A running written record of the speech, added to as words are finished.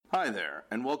Hi there,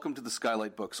 and welcome to the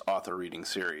Skylight Books author reading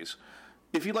series.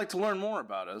 If you'd like to learn more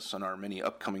about us and our many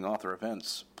upcoming author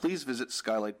events, please visit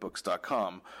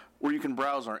skylightbooks.com, where you can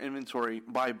browse our inventory,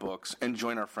 buy books, and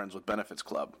join our Friends with Benefits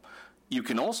Club. You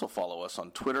can also follow us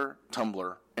on Twitter,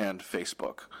 Tumblr, and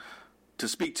Facebook. To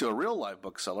speak to a real live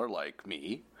bookseller like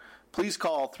me, please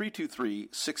call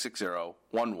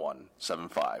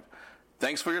 323-660-1175.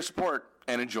 Thanks for your support,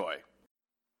 and enjoy.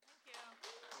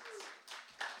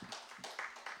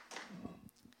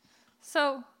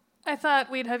 So, I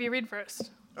thought we'd have you read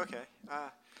first. Okay.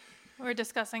 We're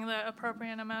discussing the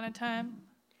appropriate amount of time.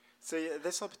 So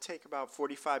this will take about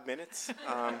 45 minutes.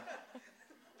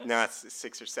 No, it's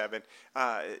 6 or 7.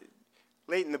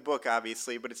 Late in the book,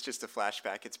 obviously, but it's just a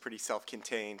flashback. It's pretty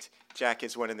self-contained. Jack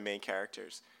is one of the main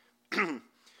characters. When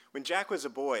Jack was a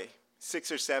boy,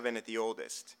 6 or 7 at the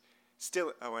oldest,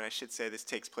 and I should say this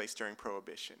takes place during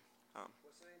Prohibition.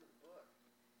 What's the name of the book?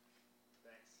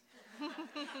 Thanks.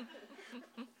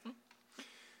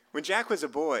 When Jack was a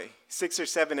boy, 6 or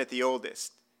 7 at the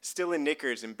oldest, still in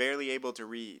knickers and barely able to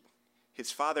read,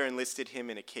 his father enlisted him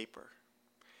in a caper.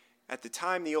 At the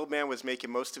time, the old man was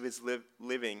making most of his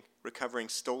living recovering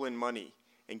stolen money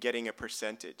and getting a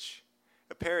percentage.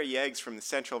 A pair of yeggs from the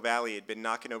Central Valley had been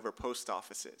knocking over post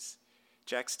offices.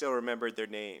 Jack still remembered their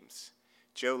names,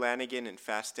 Joe Lanigan and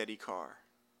Fast Eddie Carr.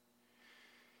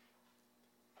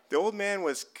 The old man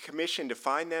was commissioned to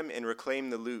find them and reclaim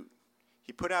the loot.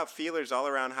 He put out feelers all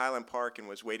around Highland Park and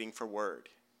was waiting for word.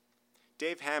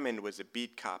 Dave Hammond was a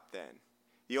beat cop then.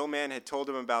 The old man had told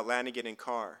him about Lanigan and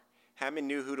Carr. Hammond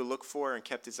knew who to look for and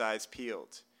kept his eyes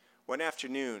peeled. One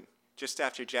afternoon, just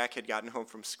after Jack had gotten home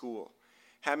from school,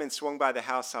 Hammond swung by the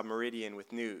house on Meridian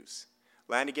with news.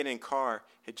 Lanigan and Carr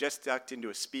had just ducked into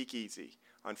a speakeasy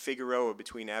on Figueroa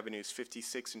between Avenues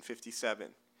 56 and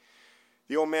 57.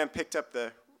 The old man picked up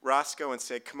the Roscoe and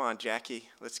said, "Come on, Jackie,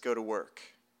 let's go to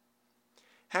work."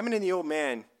 Hammond and the old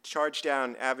man charged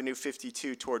down Avenue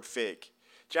 52 toward Fig.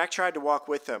 Jack tried to walk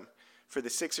with them for the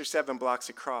 6 or 7 blocks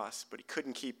across, but he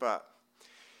couldn't keep up.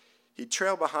 He'd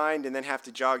trail behind and then have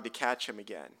to jog to catch him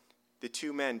again. The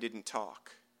two men didn't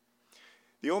talk.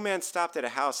 The old man stopped at a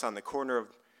house on the corner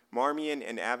of Marmion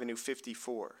and Avenue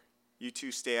 54. "You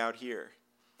two stay out here,"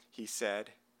 he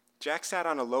said. Jack sat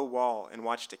on a low wall and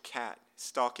watched a cat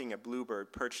stalking a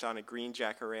bluebird perched on a green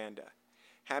jacaranda.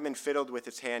 Hammond fiddled with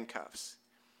his handcuffs.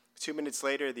 2 minutes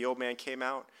later, the old man came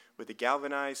out with a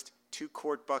galvanized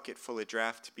 2-quart bucket full of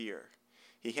draft beer.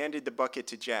 He handed the bucket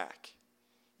to Jack.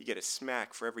 "You get a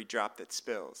smack for every drop that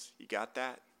spills. You got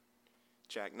that?"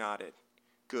 Jack nodded.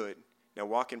 "Good. Now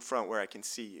walk in front where I can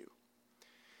see you."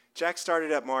 Jack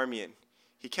started up Marmion.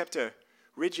 He kept a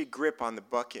rigid grip on the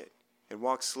bucket and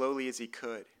walked slowly as he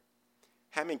could.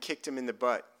 Hammond kicked him in the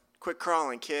butt. "Quit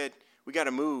crawling, kid. We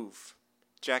gotta move."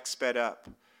 Jack sped up.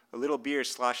 A little beer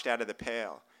sloshed out of the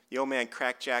pail. The old man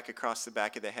cracked Jack across the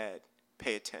back of the head.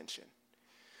 "Pay attention."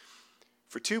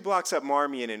 For 2 blocks up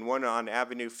Marmion and 1 on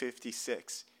Avenue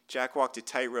 56, Jack walked a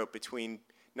tightrope between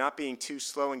not being too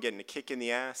slow and getting a kick in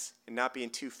the ass and not being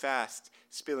too fast,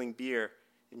 spilling beer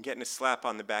and getting a slap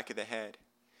on the back of the head.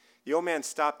 The old man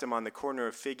stopped him on the corner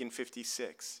of Fig and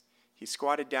 56. He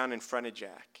squatted down in front of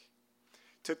Jack,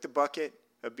 took the bucket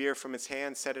of beer from his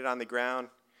hand, set it on the ground,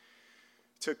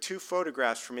 took 2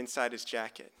 photographs from inside his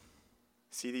jacket.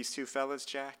 "See these 2 fellas,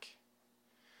 Jack?"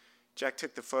 Jack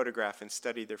took the photograph and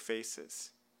studied their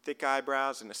faces. Thick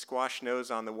eyebrows and a squash nose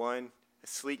on the one, a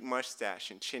sleek mustache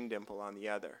and chin dimple on the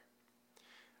other.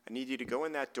 "I need you to go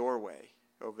in that doorway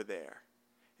over there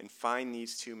and find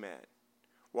these 2 men.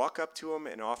 Walk up to them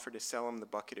and offer to sell them the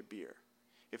bucket of beer.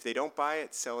 If they don't buy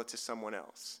it, sell it to someone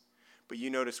else. But you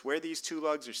notice where these 2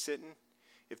 lugs are sitting?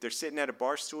 If they're sitting at a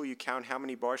bar stool, you count how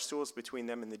many bar stools between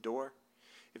them and the door.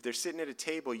 If they're sitting at a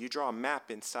table, you draw a map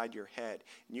inside your head,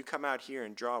 and you come out here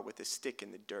and draw it with a stick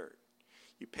in the dirt.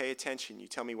 You pay attention. You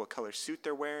tell me what color suit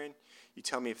they're wearing. You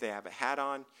tell me if they have a hat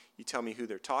on. You tell me who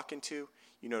they're talking to.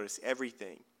 You notice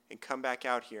everything, and come back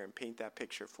out here and paint that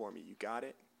picture for me. You got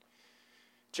it?"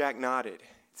 Jack nodded.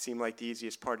 It seemed like the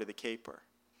easiest part of the caper.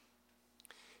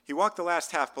 He walked the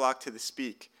last half block to the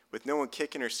Speak, with no one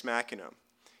kicking or smacking him.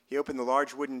 He opened the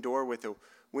large wooden door with a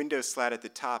window slat at the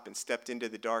top and stepped into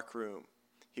the dark room.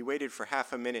 He waited for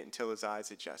half a minute until his eyes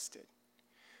adjusted.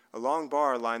 A long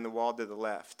bar lined the wall to the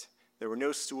left. There were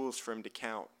no stools for him to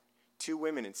count. 2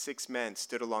 women and 6 men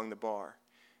stood along the bar.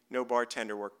 No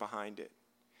bartender worked behind it.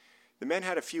 The men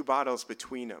had a few bottles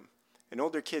between them. An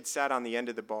older kid sat on the end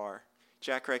of the bar.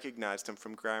 Jack recognized him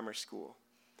from grammar school.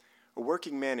 A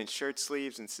working man in shirt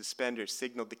sleeves and suspenders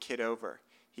signaled the kid over.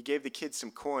 He gave the kid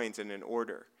some coins and an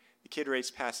order. The kid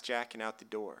raced past Jack and out the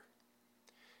door.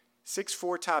 6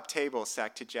 four-top tables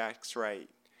stacked to Jack's right.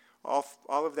 All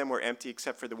of them were empty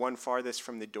except for the one farthest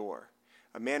from the door.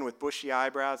 A man with bushy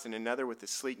eyebrows and another with a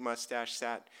sleek mustache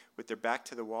sat with their back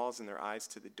to the walls and their eyes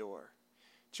to the door.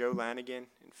 Joe Lanigan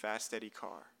and Fast Eddie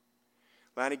Carr.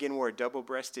 Lanigan wore a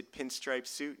double-breasted pinstripe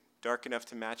suit, dark enough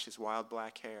to match his wild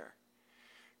black hair.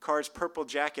 Carr's purple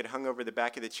jacket hung over the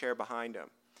back of the chair behind him.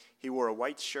 He wore a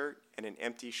white shirt and an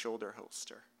empty shoulder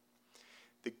holster.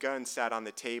 The gun sat on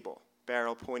the table,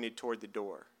 barrel pointed toward the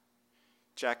door.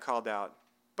 Jack called out,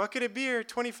 "Bucket of beer,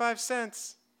 25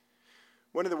 cents."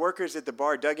 One of the workers at the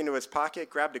bar dug into his pocket,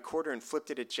 grabbed a quarter, and flipped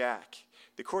it at Jack.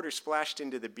 The quarter splashed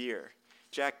into the beer.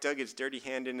 Jack dug his dirty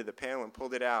hand into the pail and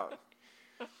pulled it out.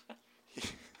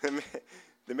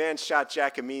 The man shot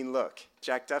Jack a mean look.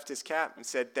 Jack duffed his cap and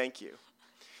said thank you.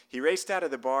 He raced out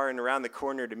of the bar and around the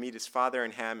corner to meet his father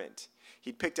and Hammond.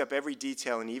 He'd picked up every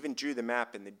detail and even drew the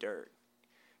map in the dirt.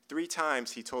 3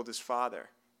 times he told his father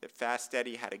that Fast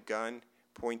Eddie had a gun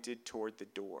pointed toward the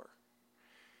door.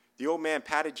 The old man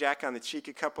patted Jack on the cheek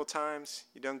a couple times.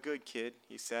 "You done good, kid,"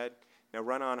 he said. "Now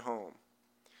run on home."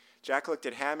 Jack looked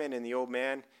at Hammond and the old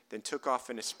man, then took off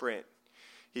in a sprint.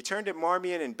 He turned at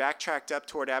Marmion and backtracked up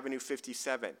toward Avenue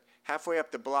 57. Halfway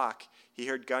up the block, he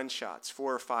heard gunshots,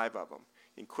 4 or 5 of them,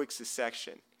 in quick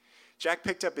succession. Jack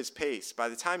picked up his pace. By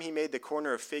the time he made the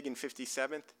corner of Fig and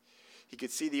 57th, he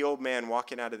could see the old man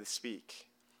walking out of the speak.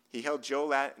 He held Joe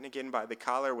Lanigan by the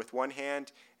collar with one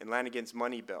hand and Lanigan's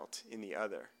money belt in the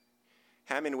other.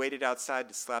 Hammond waited outside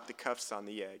to slap the cuffs on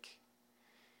the egg.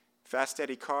 Fast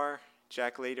Eddie Carr,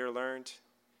 Jack later learned,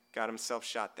 got himself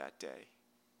shot that day,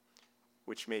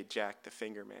 which made Jack the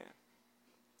finger man.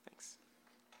 Thanks.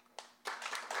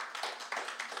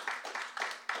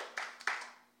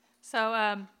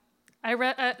 So I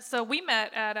read. So we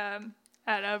met at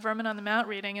a Vermin on the Mount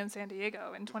reading in San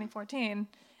Diego in 2014,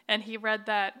 and he read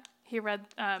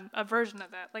a version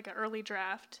of that, like an early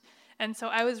draft. And so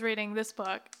I was reading this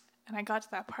book, and I got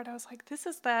to that part. I was like, "This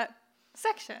is that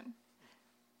section,"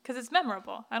 because it's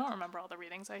memorable. I don't remember all the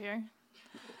readings I hear.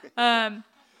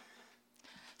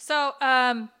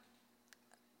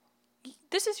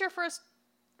 This is your first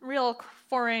real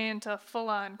foray into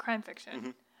full-on crime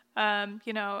fiction.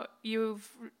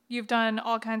 You've done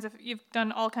all kinds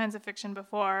of fiction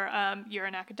before. You're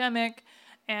an academic,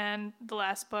 and the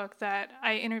last book that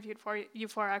I interviewed you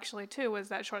for actually too was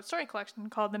that short story collection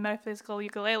called The Metaphysical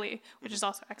Ukulele, which is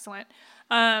also excellent.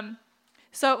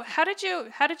 So how did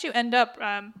you end up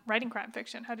writing crime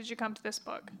fiction? How did you come to this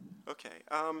book? Okay.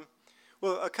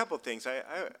 Well, a couple of things.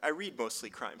 I read mostly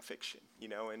crime fiction,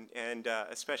 and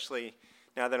especially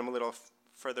now that I'm a little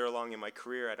further along in my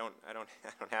career, I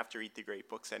don't have to read the great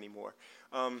books anymore.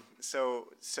 So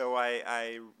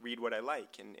I read what I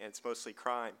like, and it's mostly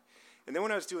crime. And then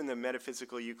when I was doing The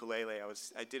Metaphysical Ukulele,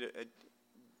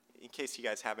 in case you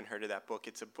guys haven't heard of that book,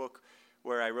 it's a book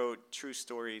where I wrote true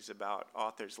stories about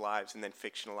authors' lives and then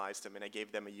fictionalized them, and I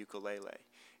gave them a ukulele.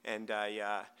 And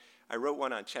I wrote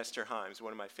one on Chester Himes,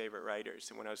 one of my favorite writers.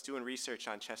 And when I was doing research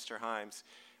on Chester Himes,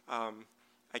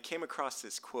 I came across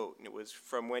this quote, and it was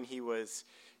from when he was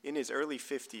in his early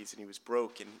 50s, and he was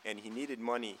broke, and he needed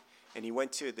money. And he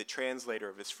went to the translator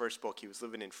of his first book. He was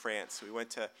living in France. So he went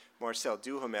to Marcel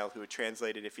Duhamel, who had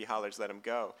translated If He Hollers, Let Him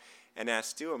Go, and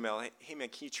asked Duhamel, "Hey, man,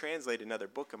 can you translate another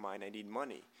book of mine? I need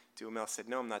money." Duhamel said,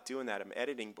 "No, I'm not doing that. I'm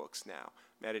editing books now.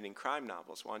 I'm editing crime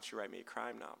novels. Why don't you write me a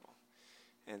crime novel?"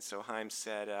 And so Himes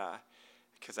said,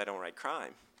 "Because I don't write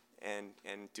crime." And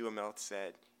Duhamel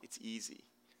said, "It's easy.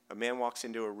 A man walks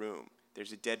into a room.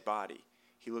 There's a dead body.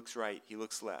 He looks right. He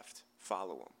looks left.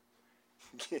 Follow him."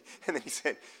 And then he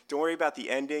said, "Don't worry about the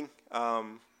ending.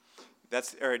 Don't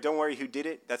worry who did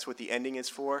it. That's what the ending is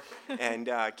for. And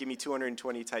give me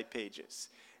 220 type pages."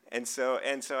 And so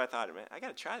I thought, man, I got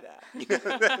to try that.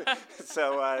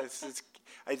 So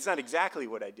it's not exactly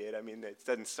what I did. I mean, it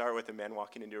doesn't start with a man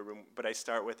walking into a room, but I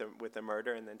start with a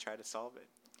murder and then try to solve it.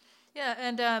 Yeah,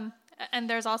 and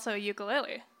there's also a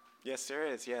ukulele. Yes, there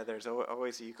is. Yeah, there's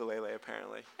always a ukulele,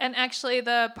 apparently. And actually,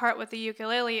 the part with the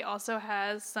ukulele also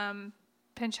has some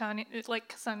pinch-in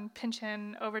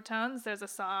overtones. There's a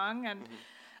song, and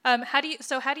how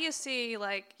do you see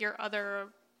like your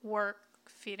other work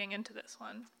feeding into this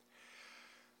one?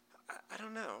 I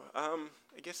don't know. I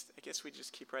guess we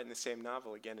just keep writing the same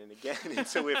novel again and again. And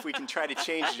so if we can try to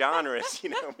change genres,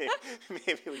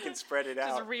 maybe we can spread it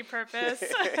out. Just repurpose.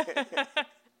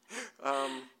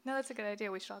 No, that's a good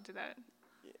idea. We should all do that.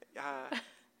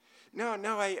 No.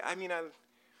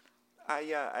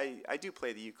 I do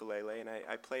play the ukulele, and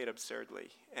I play it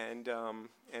absurdly, and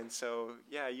so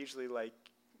yeah, I usually like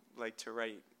to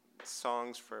write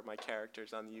songs for my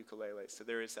characters on the ukulele. So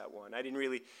there is that one. I didn't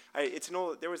really.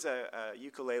 There was a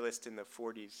ukulelist in the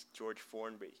 '40s, George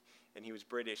Formby, and he was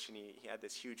British, and he had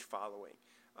this huge following.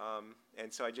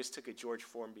 And so I just took a George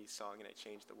Formby song and I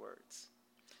changed the words.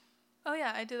 Oh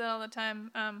yeah, I do that all the time.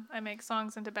 I make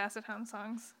songs into Basset Hound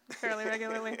songs fairly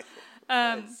regularly.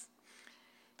 Nice.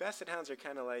 Basset Hounds are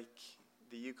kind of like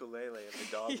the ukulele of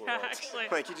the dog Yeah, world. actually.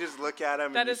 Like you just look at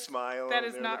them and you smile. That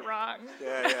and is not wrong.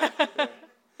 Yeah.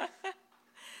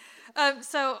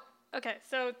 So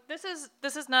this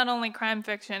is not only crime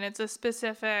fiction; it's a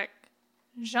specific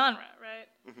genre, right?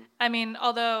 Mm-hmm. I mean,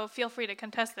 although feel free to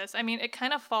contest this. I mean, it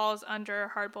kind of falls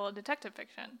under hardboiled detective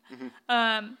fiction.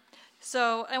 Mm-hmm.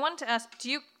 So I wanted to ask: do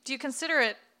you consider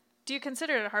it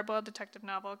a hardboiled detective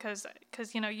novel? Because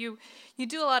you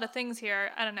do a lot of things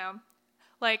here. I don't know.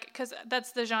 Like, because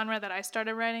that's the genre that I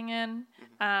started writing in.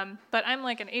 But I'm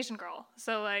like an Asian girl.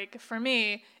 So, like, for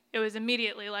me, it was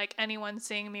immediately like anyone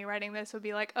seeing me writing this would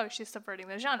be like, oh, she's subverting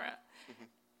the genre.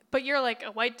 But you're like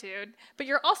a white dude, but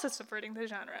you're also subverting the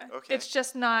genre. Okay. It's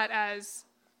just not as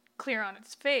clear on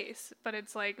its face, but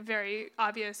it's like very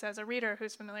obvious as a reader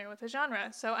who's familiar with the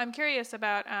genre. So I'm curious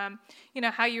about,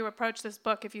 how you approach this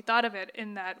book, if you thought of it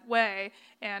in that way,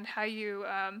 and how you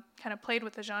kind of played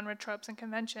with the genre tropes and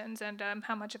conventions, and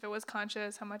how much of it was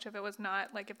conscious, how much of it was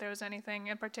not. Like if there was anything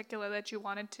in particular that you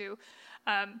wanted to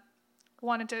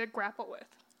grapple with.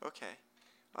 Okay.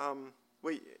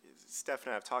 Steph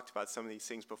and I have talked about some of these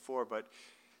things before,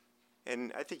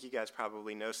 and I think you guys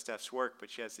probably know Steph's work,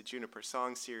 but she has the Juniper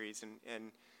Song series,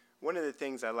 and one of the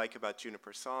things I like about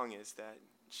Juniper Song is that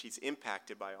she's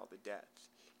impacted by all the deaths.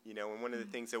 And one of the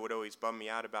things that would always bum me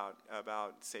out about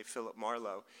say, Philip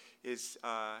Marlowe is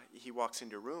he walks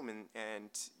into a room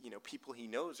and people he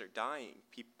knows are dying.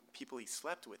 People he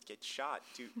slept with get shot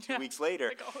two weeks later,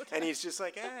 like all the time. and he's just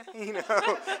like,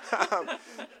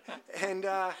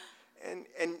 and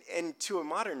to a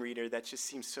modern reader, that just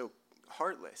seems so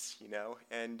heartless,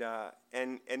 and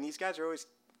these guys are always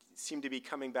seem to be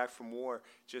coming back from war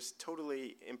just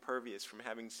totally impervious from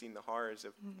having seen the horrors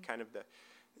of kind of the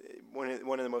one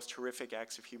of the most horrific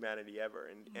acts of humanity ever,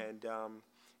 and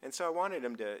so I wanted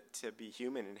them to be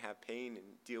human and have pain and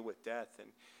deal with death,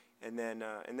 and then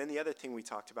the other thing we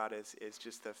talked about is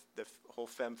just the whole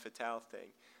femme fatale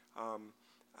thing.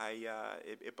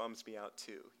 It bums me out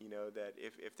too, that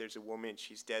if there's a woman,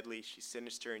 she's deadly, she's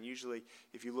sinister, and usually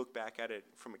if you look back at it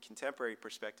from a contemporary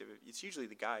perspective, it's usually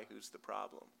the guy who's the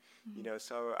problem,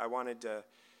 So I wanted to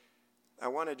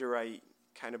write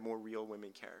kind of more real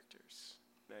women characters,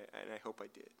 and I hope I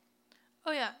did.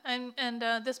 Oh yeah, and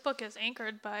this book is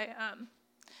anchored by,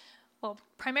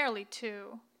 primarily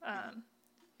two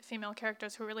female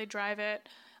characters who really drive it,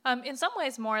 in some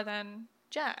ways more than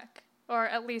Jack. Or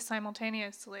at least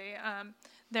simultaneously.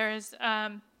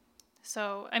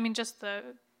 Just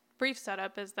the brief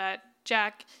setup is that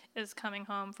Jack is coming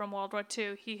home from World War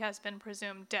II. He has been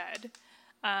presumed dead.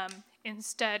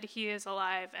 Instead, he is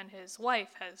alive, and his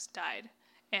wife has died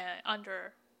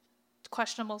under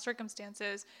questionable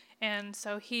circumstances. And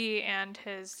so he and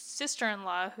his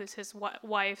sister-in-law, who's his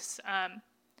wife's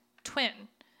twin,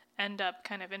 end up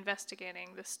kind of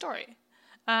investigating this story.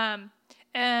 I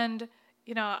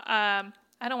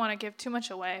don't want to give too much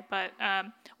away, but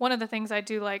one of the things I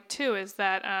do like too is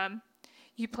that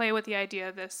you play with the idea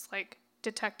of this like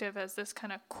detective as this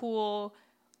kind of cool,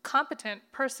 competent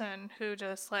person who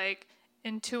just like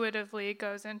intuitively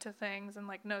goes into things and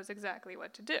like knows exactly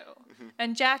what to do.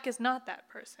 And Jack is not that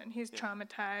person. He's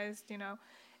traumatized,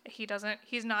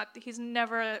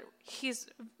 he's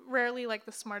rarely like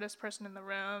the smartest person in the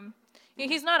room.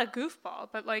 He's not a goofball,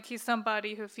 but like he's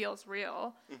somebody who feels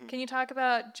real. Can you talk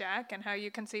about Jack and how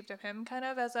you conceived of him kind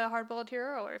of as a hard-boiled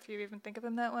hero, or if you even think of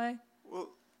him that way?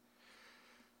 Well,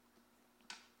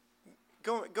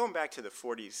 going back to the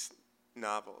 40s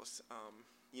novels,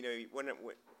 when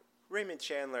Raymond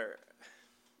Chandler,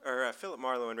 or Philip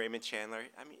Marlowe and Raymond Chandler,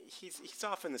 I mean, he's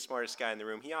often the smartest guy in the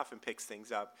room. He often picks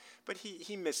things up, but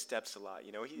he missteps a lot.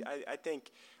 I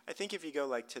think if you go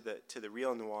like to the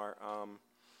real noir,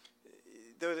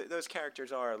 those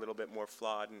characters are a little bit more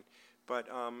flawed, but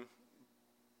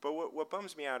what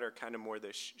bums me out are kind of more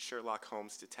the Sherlock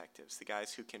Holmes detectives, the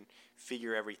guys who can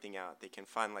figure everything out. They can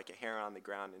find like a hair on the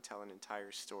ground and tell an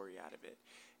entire story out of it,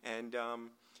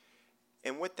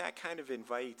 and what that kind of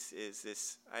invites is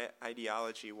this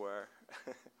ideology where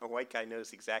a white guy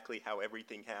knows exactly how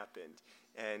everything happened,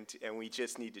 and we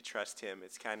just need to trust him.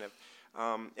 It's kind of,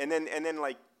 and then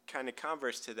like kind of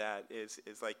converse to that is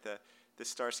like the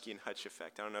Starsky and Hutch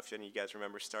effect. I don't know if any of you guys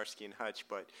remember Starsky and Hutch,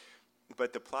 but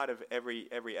but the plot of every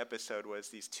episode was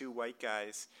these two white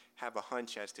guys have a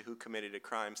hunch as to who committed a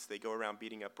crime, so they go around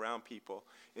beating up brown people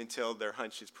until their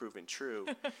hunch is proven true,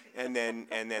 and then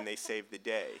they save the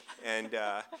day. And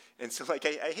so like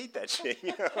I hate that shit.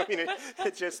 You know, I mean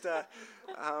it just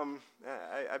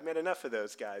I've met enough of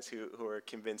those guys who are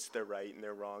convinced they're right and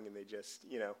they're wrong, and they just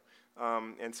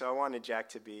and so I wanted Jack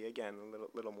to be again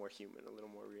a little more human, a little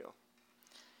more real.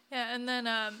 Yeah, and then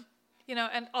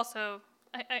and also.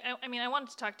 I mean, I wanted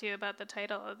to talk to you about the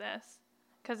title of this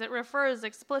because it refers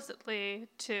explicitly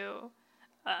to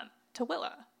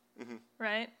Willa,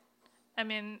 right? I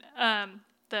mean,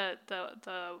 the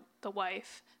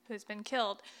wife who's been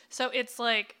killed. So it's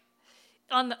like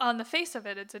on the face of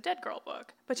it, it's a dead girl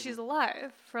book, but she's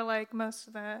alive for like most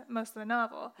of the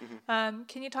novel.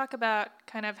 Can you talk about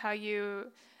kind of how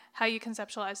you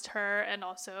conceptualized her and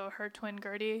also her twin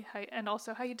Gertie, and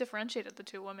also how you differentiated the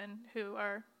two women who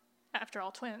are, after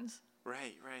all, twins?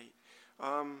 Right.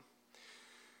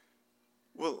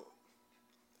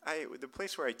 The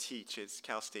place where I teach is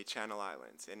Cal State Channel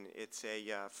Islands, and it's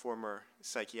a former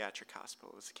psychiatric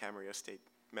hospital. It was a Camarillo State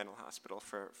Mental Hospital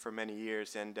for many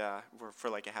years, and for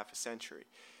like a half a century.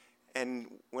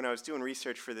 And when I was doing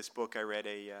research for this book, I read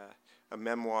a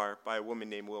memoir by a woman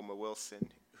named Wilma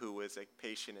Wilson, who was a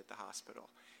patient at the hospital.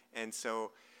 And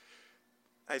so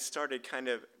I started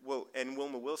and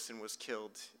Wilma Wilson was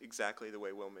killed exactly the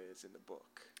way Wilma is in the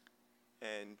book.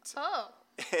 And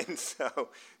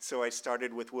so I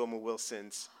started with Wilma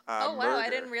Wilson's wow, murder. I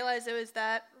didn't realize it was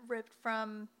that ripped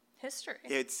from history.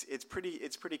 It's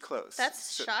pretty close.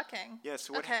 That's shocking. Yeah,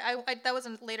 so okay, I that was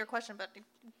a later question, but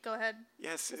go ahead.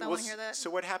 Yes, I want to hear that. So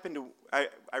what happened to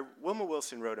Wilma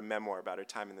Wilson wrote a memoir about her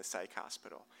time in the psych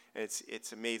hospital. And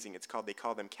it's amazing. They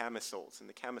call them camisoles, and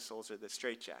the camisoles are the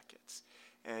straitjackets.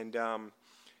 And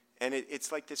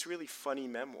it's like this really funny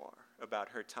memoir about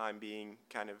her time being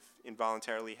kind of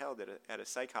involuntarily held at a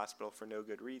psych hospital for no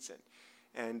good reason.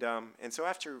 And so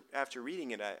after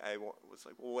reading it, I was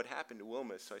like, well, what happened to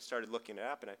Wilma? So I started looking it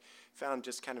up, and I found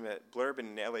just kind of a blurb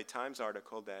in an LA Times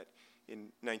article that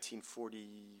in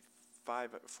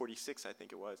 46, I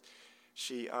think it was,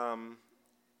 she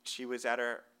was at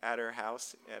her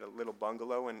house at a little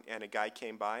bungalow, and a guy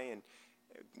came by and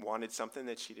wanted something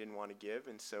that she didn't want to give,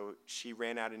 and so she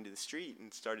ran out into the street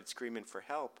and started screaming for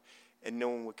help, and no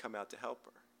one would come out to help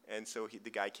her. And so the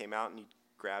guy came out and he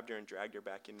grabbed her and dragged her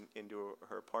back into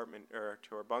her apartment or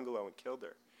to her bungalow and killed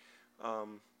her.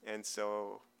 And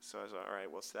so I was like, all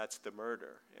right, well, so that's the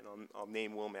murder, and I'll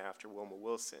name Wilma after Wilma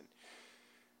Wilson.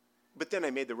 But then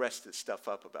I made the rest of the stuff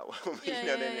up about Wilma.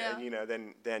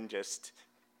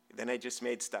 Then I just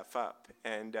made stuff up,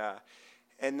 and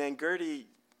then Gertie.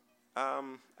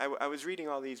 I was reading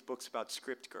all these books about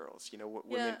script girls,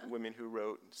 women who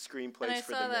wrote screenplays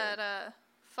for the men. And I saw that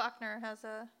Faulkner has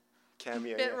a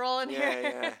cameo bit role in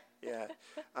here. Yeah.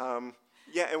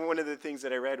 And one of the things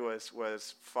that I read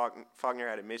was Faulkner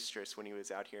had a mistress when he was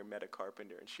out here, Meta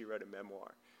Carpenter, and she wrote a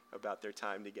memoir about their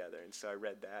time together, and so I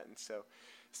read that, and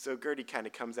so Gertie kind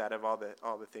of comes out of all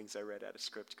the things I read out of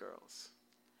script girls.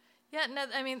 Yeah, no,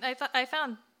 I mean, I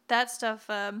found that stuff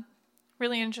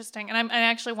really interesting, and I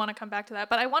actually want to come back to that.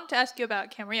 But I wanted to ask you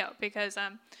about Camarillo because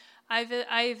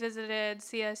I visited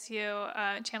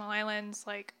CSU Channel Islands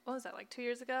like 2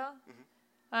 years ago,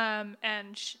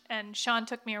 and Sean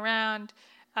took me around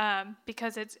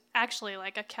because it's actually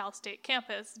like a Cal State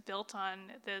campus built on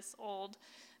this old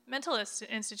mentalist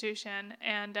institution,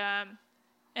 and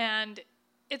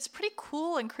it's pretty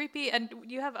cool and creepy. And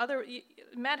you have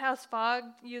Madhouse Fog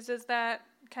uses that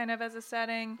kind of as a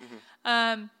setting.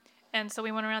 And so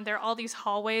we went around. There are all these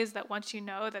hallways that once you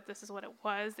know that this is what it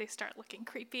was, they start looking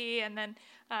creepy. And then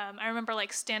I remember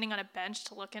like standing on a bench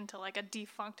to look into like a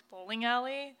defunct bowling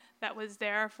alley that was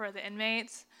there for the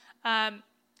inmates.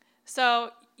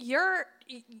 So you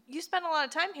spend a lot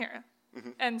of time here.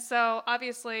 And so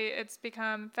obviously it's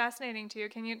become fascinating to you.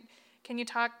 Can you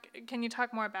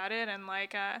talk more about it and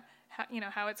like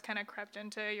how it's kind of crept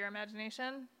into your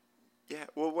imagination? Yeah.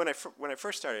 Well, when I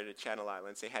first started at Channel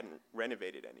Islands, they hadn't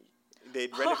renovated any.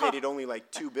 They'd renovated only like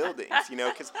 2 buildings,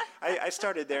 because I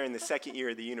started there in the second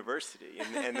year of the university,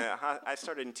 and I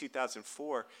started in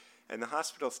 2004, and the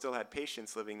hospital still had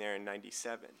patients living there in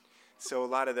 '97. So a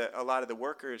lot of the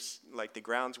workers, like the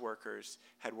grounds workers,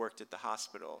 had worked at the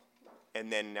hospital,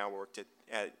 and then now worked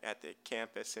at the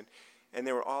campus, and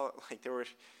they were all like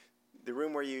the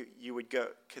room where you would go,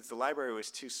 because the library was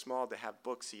too small to have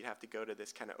books, so you'd have to go to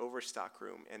this kind of overstock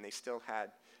room, and they still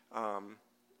had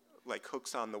like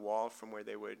hooks on the wall from where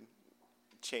they would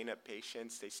chain up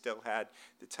patients. They still had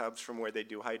the tubs from where they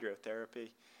do hydrotherapy,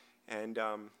 and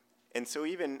so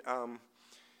even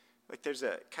like there's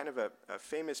a kind of a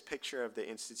famous picture of the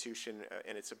institution,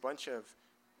 and it's a bunch of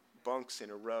bunks in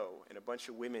a row and a bunch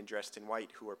of women dressed in white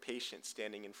who are patients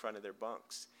standing in front of their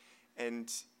bunks.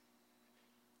 And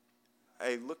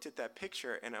I looked at that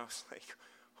picture and I was like,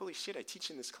 holy shit, I teach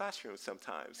in this classroom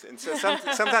sometimes. And so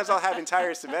sometimes I'll have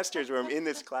entire semesters where I'm in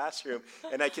this classroom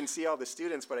and I can see all the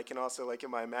students, but I can also, like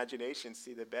in my imagination,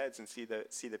 see the beds and see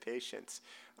the patients.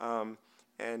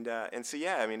 And so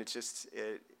yeah, I mean, it's just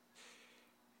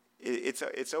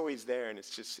it's always there, and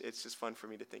it's just fun for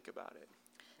me to think about it.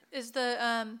 Is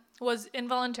was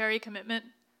involuntary commitment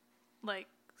like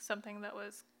something that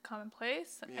was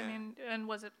commonplace? Yeah. I mean, and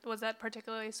was that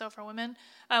particularly so for women?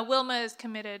 Wilma is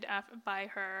committed by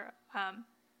her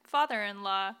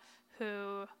father-in-law,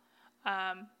 who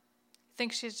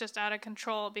thinks she's just out of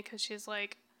control because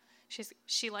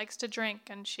she likes to drink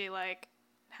and she like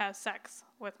has sex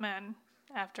with men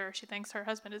after she thinks her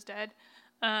husband is dead,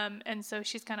 and so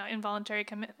she's kind of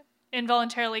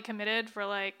involuntarily committed for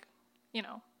like, you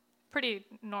know, pretty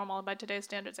normal by today's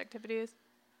standards activities.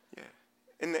 Yeah.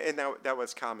 And that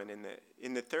was common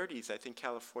in the 30s. I think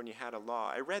California had a law.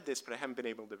 I read this, but I haven't been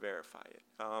able to verify it.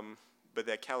 But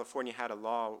that California had a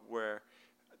law where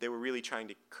they were really trying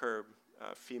to curb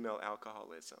female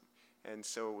alcoholism, and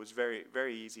so it was very,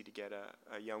 very easy to get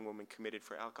a young woman committed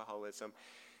for alcoholism.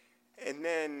 And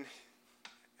then,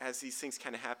 as these things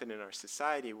kind of happen in our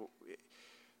society,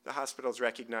 the hospitals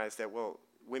recognize that, well,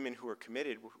 women who are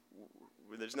committed,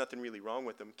 there's nothing really wrong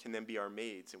with them, can then be our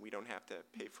maids, and we don't have to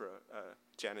pay for a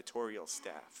janitorial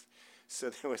staff. So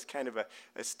there was kind of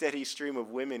a steady stream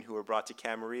of women who were brought to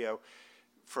Camarillo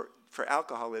for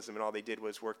alcoholism, and all they did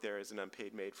was work there as an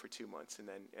unpaid maid for 2 months, and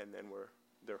then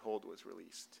their hold was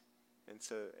released. And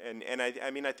so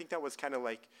I mean, I think that was kind of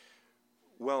like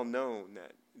well known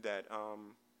that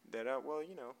well,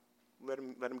 you know, let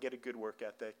them get a good work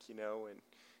ethic, you know, and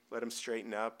let them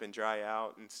straighten up and dry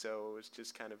out, and so it was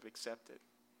just kind of accepted.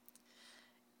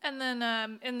 And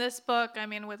then in this book, I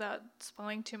mean, without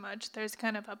spoiling too much, there's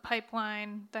kind of a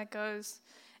pipeline that goes,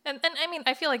 and I mean,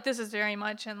 I feel like this is very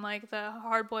much in like the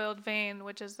hard-boiled vein,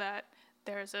 which is that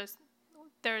there's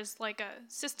like a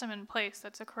system in place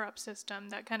that's a corrupt system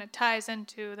that kind of ties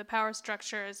into the power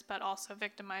structures, but also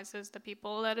victimizes the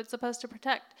people that it's supposed to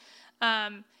protect.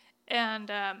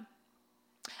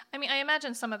 I mean, I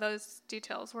imagine some of those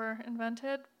details were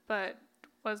invented, but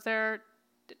was there,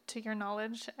 to your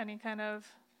knowledge, any kind of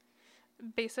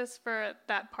basis for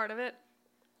that part of it?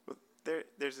 Well,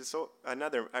 there's this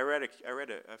another. I read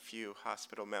a few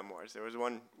hospital memoirs. There was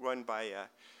one run by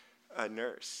a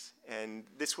nurse, and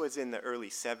this was in the early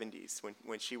 70s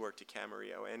when she worked at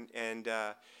Camarillo,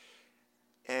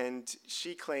 and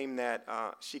she claimed that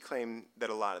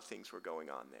a lot of things were going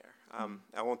on there.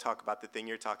 I won't talk about the thing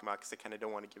you're talking about because I kind of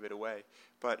don't want to give it away.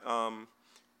 But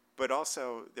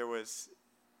also there was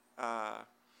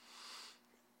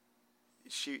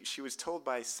she was told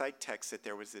by psych techs that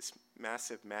there was this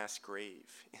massive mass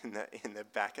grave in the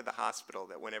back of the hospital,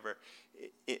 that whenever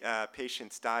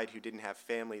patients died who didn't have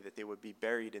family, that they would be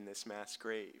buried in this mass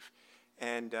grave,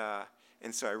 and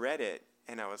so I read it.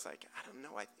 And I was like, I don't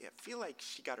know. I feel like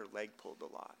she got her leg pulled a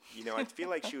lot. You know, I feel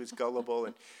like she was gullible,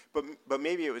 but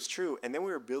maybe it was true. And then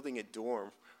we were building a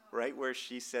dorm right where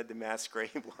she said the mass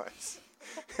grave was.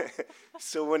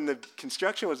 So when the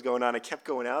construction was going on, I kept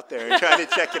going out there and trying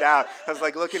to check it out. I was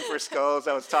like looking for skulls.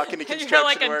 I was talking to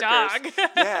construction workers. You're like a dog.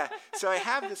 Yeah. So I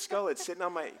have the skull. It's sitting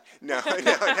on my. No.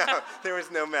 There was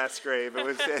no mass grave. It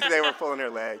was. They were pulling her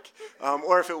leg.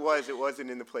 Or if it was, it wasn't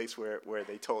in the place where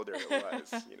they told her it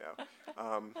was. You know.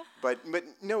 But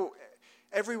no,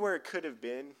 everywhere it could have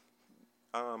been,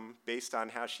 based on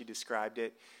how she described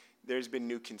it, there's been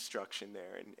new construction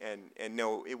there, and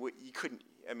no, you couldn't.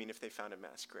 I mean, if they found a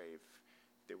mass grave,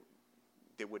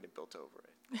 they wouldn't have built over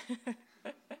it.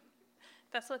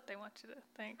 That's what they want you to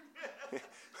think.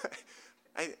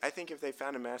 I think if they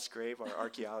found a mass grave, our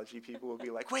archaeology people would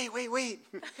be like, wait,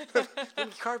 let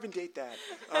me carbon date that.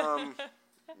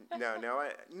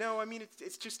 No. I mean,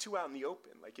 it's just too out in the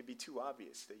open. Like, it'd be too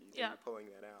obvious that you're pulling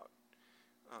that out.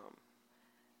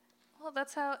 Well,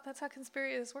 that's how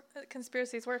conspiracies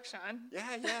work, Sean.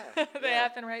 Yeah. They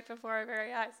happen right before our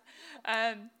very eyes.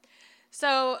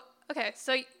 So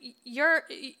you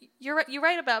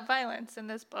write about violence in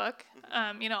this book.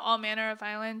 You know, all manner of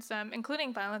violence,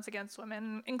 including violence against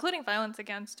women, including violence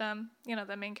against you know,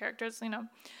 the main characters. You know,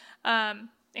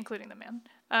 including the man.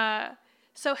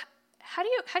 So how do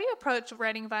you approach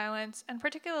writing violence, and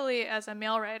particularly as a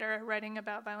male writer writing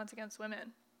about violence against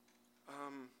women?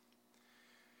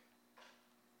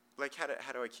 Like, how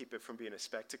do I keep it from being a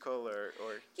spectacle, or?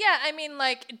 Yeah, I mean,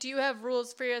 like, do you have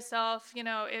rules for yourself? You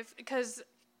know, because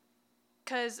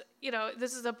because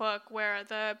this is a book where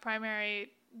the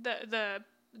primary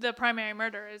primary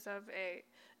murder is of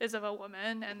a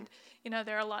woman, and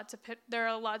there are lots of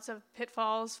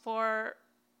pitfalls for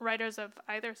writers of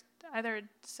either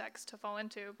sex to fall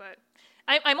into. But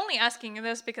I'm only asking you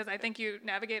this because I think you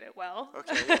navigate it well.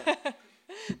 Okay. Yeah.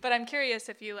 But I'm curious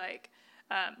if you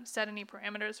set any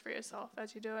parameters for yourself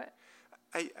as you do it.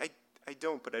 I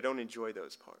don't, but I don't enjoy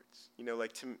those parts.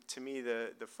 To me,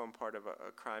 the fun part of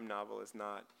a crime novel is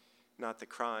not the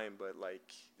crime, but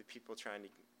the people trying to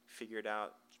figure it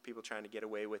out, people trying to get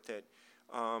away with it.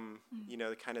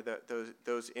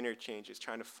 Those interchanges,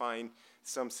 trying to find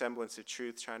some semblance of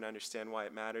truth, trying to understand why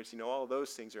it matters. All of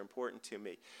those things are important to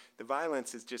me. The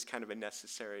violence is just kind of a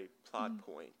necessary plot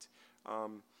point.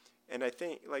 And I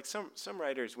think, some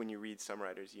writers, when you read some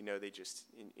writers, they just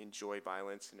enjoy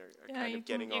violence and are kind of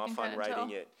getting off on writing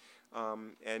it.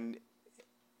 And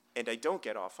I don't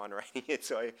get off on writing it,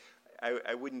 so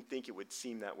I wouldn't think it would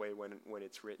seem that way when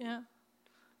it's written. Yeah.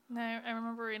 No, I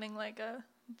remember reading a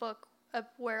book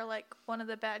where one of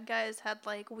the bad guys had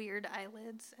weird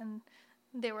eyelids, and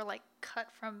they were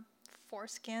cut from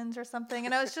foreskins or something,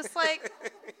 and I was just come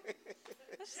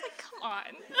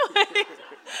on.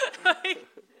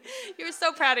 You were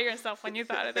so proud of yourself when you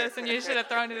thought of this, and you should have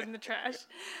thrown it in the trash.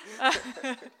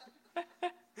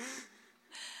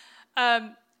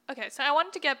 Okay, so I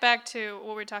wanted to get back to what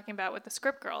we were talking about with the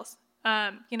Script Girls.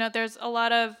 There's a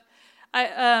lot of,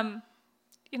 one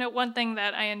thing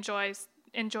that I enjoyed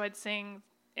seeing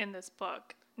in this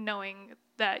book, knowing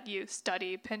that you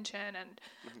study Pynchon and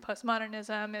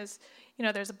postmodernism, is,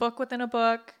 there's a book within a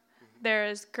book.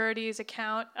 There's Gertie's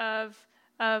account of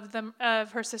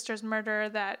her sister's murder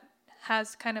that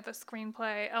has kind of a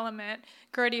screenplay element.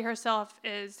 Gertie herself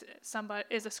is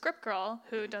a script girl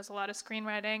who does a lot of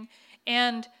screenwriting,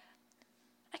 and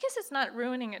I guess it's not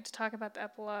ruining it to talk about the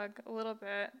epilogue a little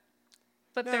bit,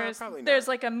 but No, there's probably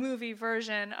not. a movie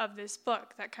version of this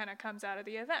book that kind of comes out of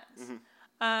the events.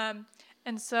 And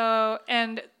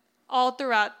all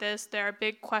throughout this, there are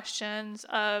big questions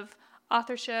of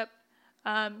authorship.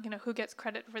 Who gets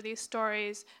credit for these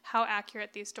stories, how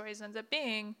accurate these stories end up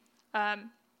being.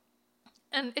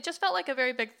 And it just felt like a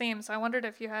very big theme, so I wondered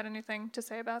if you had anything to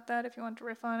say about that, if you wanted to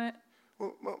riff on it.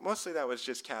 Well, mostly that was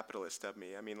just capitalist of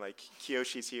me. I mean,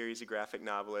 Kiyoshi's here, he's a graphic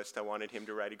novelist. I wanted him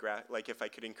to write if I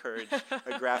could encourage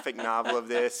a graphic novel of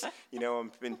this,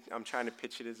 I'm trying to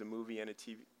pitch it as a movie and a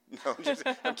TV. No,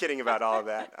 I'm kidding about all of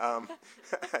that. I'm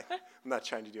not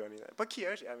trying to do any of that. But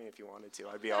Kiyoshi, if you wanted to,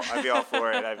 I'd be all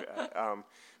for it.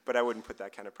 But I wouldn't put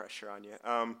that kind of pressure on you.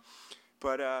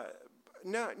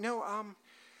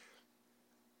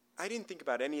 I didn't think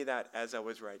about any of that as I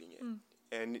was writing it.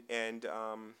 And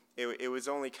it was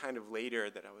only kind of later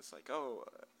that I was like,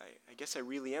 I guess I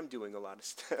really am doing a lot of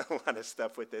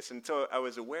stuff with this. And so I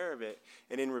was aware of it,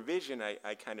 and in revision,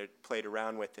 I kind of played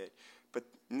around with it. But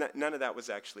none of that was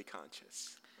actually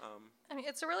conscious.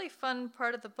 It's a really fun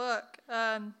part of the book.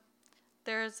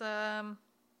 There's a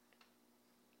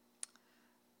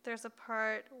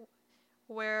part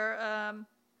where,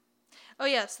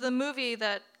 so the movie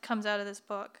that comes out of this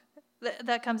book,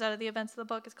 that comes out of the events of the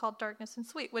book, is called Darkness and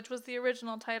Sweet, which was the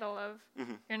original title of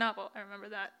your novel. I remember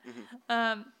that,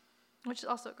 which is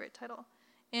also a great title.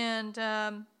 And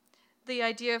the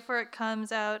idea for it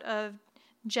comes out of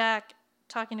Jack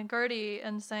talking to Gertie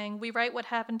and saying, we write what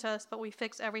happened to us, but we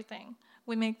fix everything.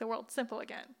 We make the world simple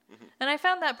again. And I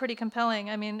found that pretty compelling.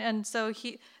 And so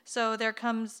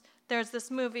there's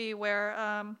this movie where,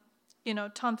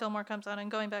 Tom Fillmore comes on, and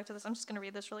going back to this, I'm just going to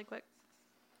read this really quick.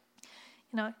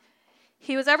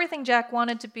 He was everything Jack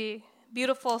wanted to be.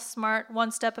 Beautiful, smart,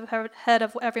 one step ahead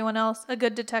of everyone else, a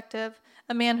good detective,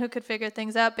 a man who could figure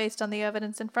things out based on the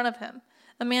evidence in front of him.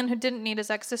 A man who didn't need his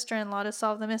ex-sister-in-law to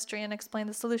solve the mystery and explain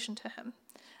the solution to him.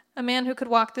 A man who could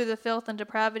walk through the filth and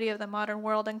depravity of the modern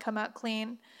world and come out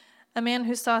clean. A man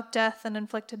who saw death and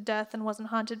inflicted death and wasn't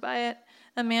haunted by it.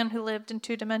 A man who lived in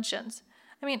 2 dimensions.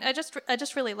 I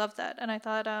just really loved that, and I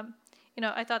thought,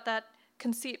 I thought that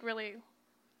conceit really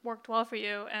worked well for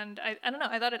you, and I don't know,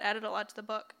 I thought it added a lot to the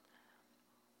book.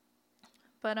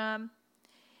 But I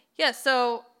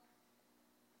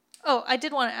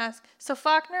did want to ask, so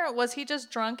Faulkner, was he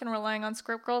just drunk and relying on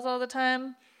script girls all the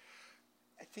time?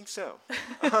 I think so.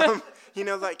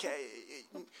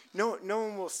 No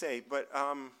one will say, but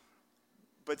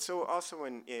so also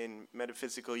in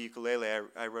Metaphysical Ukulele,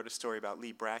 I wrote a story about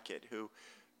Lee Brackett, who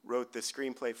wrote the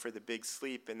screenplay for The Big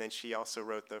Sleep, and then she also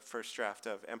wrote the first draft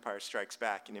of Empire Strikes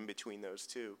Back, and in between those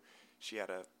two, she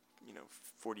had a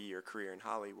 40-year career in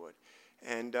Hollywood.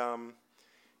 And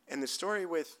the story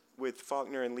with with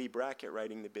Faulkner and Lee Brackett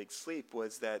writing The Big Sleep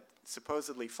was that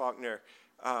supposedly Faulkner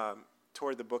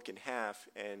tore the book in half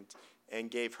and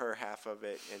gave her half of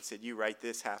it and said, "You write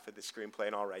this half of the screenplay,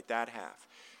 and I'll write that half."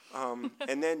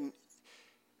 And then,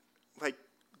 like,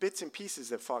 bits and pieces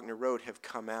that Faulkner wrote have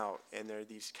come out, and they're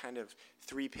these kind of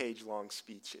 3-page long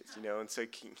speeches, you know. And so,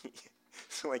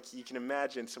 so like, you can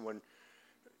imagine someone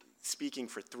speaking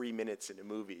for 3 minutes in a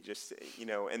movie, just, you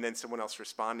know, and then someone else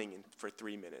responding for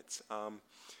 3 minutes.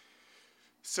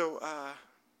 So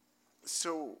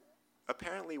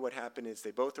apparently what happened is they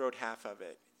both wrote half of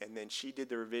it, and then she did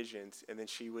the revisions, and then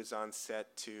she was on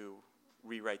set to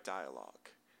rewrite dialogue.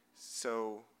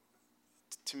 So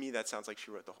to me, that sounds like she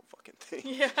wrote the whole fucking thing.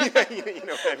 Yeah. You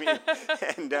know what I mean?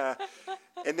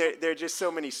 And there are just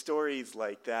so many stories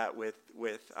like that with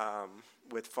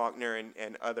Faulkner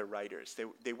and other writers.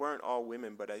 They weren't all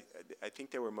women, but I think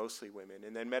they were mostly women.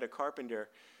 And then Meta Carpenter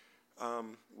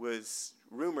was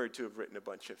rumored to have written a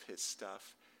bunch of his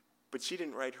stuff, but she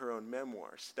didn't write her own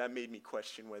memoirs. That made me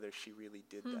question whether she really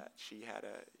did that. She had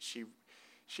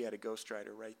a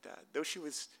ghostwriter write that, though she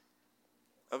was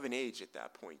of an age at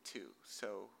that point too.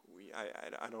 So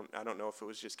I don't know if it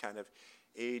was just kind of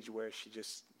age where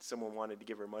someone wanted to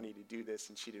give her money to do this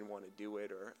and she didn't want to do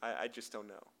it, or I just don't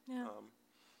know.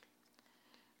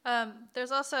 Yeah.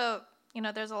 There's also,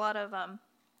 there's a lot of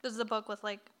this is a book with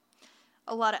like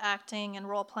a lot of acting and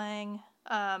role playing.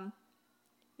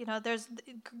 There's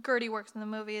Gertie works in the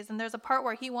movies, and there's a part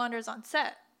where he wanders on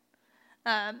set,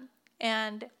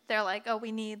 and they're like, "Oh,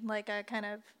 we need like a kind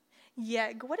of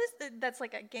yeg." What is that's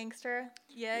like a gangster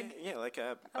yeg? Yeah, like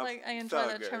I enjoy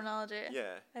the terminology.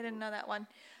 Yeah, I didn't know that one.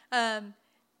 And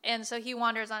so he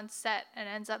wanders on set and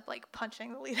ends up like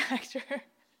punching the lead actor.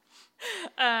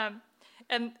 And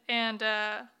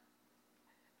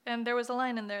there was a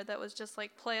line in there that was just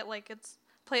like play it like it's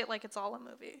all a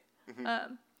movie,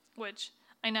 which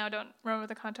I now don't remember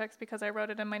the context because I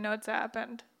wrote it in my notes app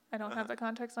and I don't have the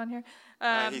context on here.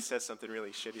 He says something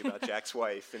really shitty about Jack's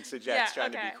wife, and so Jack's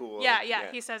trying to be cool.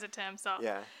 Yeah, he says it to himself.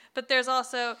 Yeah. But there's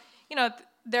also,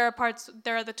 there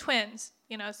are the twins,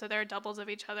 so they're doubles of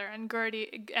each other, and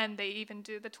Gertie, and they even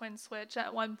do the twin switch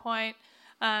at one point,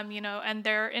 and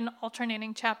they're in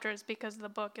alternating chapters because the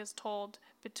book is told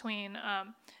between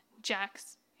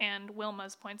Jack's and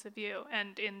Wilma's points of view.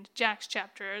 And in Jack's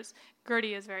chapters,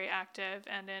 Gertie is very active,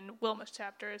 and in Wilma's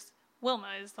chapters, Wilma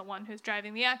is the one who's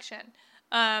driving the action.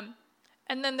 And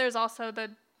then there's also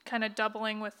the kind of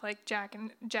doubling with like Jack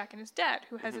and his dad,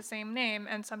 who has the same name,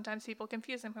 and sometimes people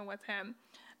confuse him with him.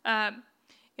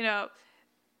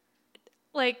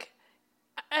 Like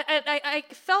I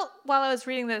felt while I was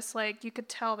reading this, like you could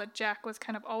tell that Jack was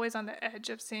kind of always on the edge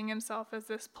of seeing himself as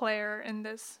this player in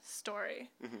this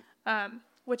story,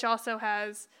 which also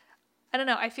has, I don't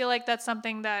know, I feel like that's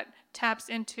something that taps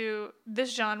into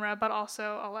this genre, but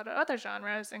also a lot of other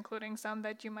genres, including some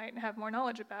that you might have more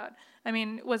knowledge about. I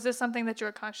mean, was this something that you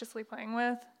were consciously playing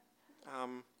with?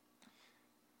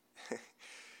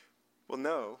 Well,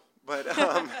 no, but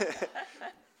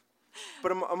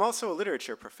but I'm also a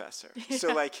literature professor,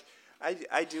 so like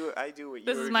I do what you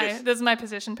This is my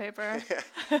position paper.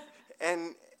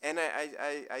 And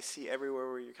I see everywhere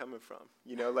where you're coming from,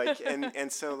 like,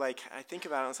 and so like I think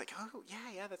about it, I was like, oh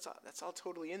yeah, that's all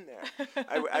totally in there.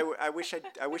 I wish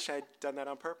I'd done that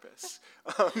on purpose,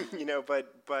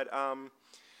 but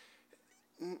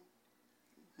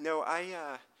no,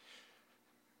 I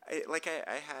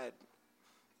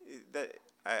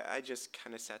just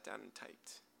kind of sat down and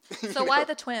typed. So why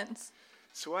the twins?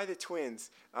 So why the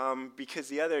twins? Because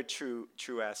the other true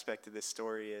aspect of this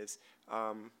story is.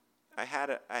 I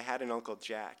had an Uncle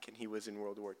Jack, and he was in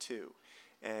World War II,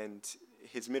 and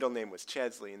his middle name was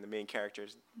Chesley, and the main character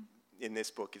in this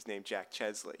book is named Jack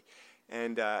Chesley,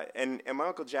 and my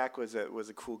Uncle Jack was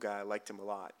a cool guy. I liked him a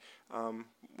lot.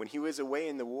 When he was away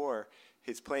in the war,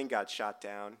 his plane got shot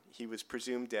down. He was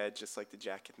presumed dead, just like the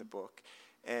Jack in the book,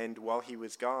 and while he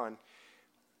was gone,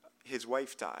 his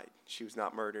wife died. She was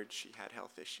not murdered. She had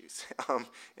health issues,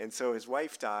 and so his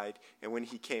wife died. And when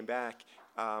he came back,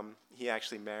 he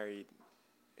actually married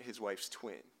his wife's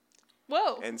twin.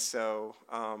 Whoa! And so,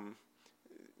 and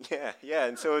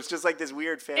so it's just like this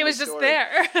weird family. It was story. just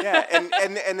there. Yeah,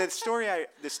 and the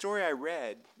story I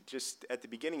read just at the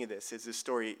beginning of this is the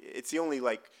story. It's the only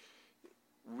like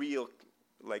real,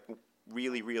 like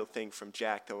really real thing from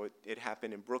Jack, though it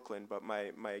happened in Brooklyn. But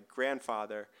my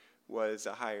grandfather was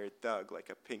a hired thug, like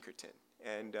a Pinkerton,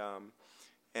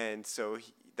 and so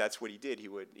that's what he did.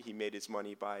 He made his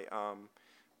money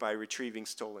by retrieving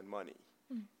stolen money,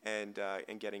 and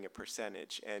getting a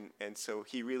percentage. And so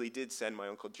he really did send my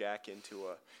Uncle Jack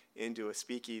into a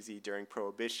speakeasy during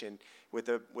Prohibition with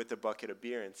a bucket of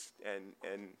beer,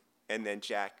 and then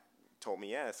Jack told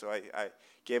me, yeah. So I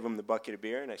gave him the bucket of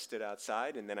beer, and I stood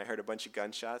outside, and then I heard a bunch of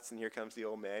gunshots, and here comes the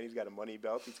old man. He's got a money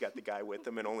belt. He's got the guy with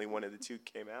him, and only one of the two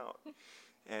came out.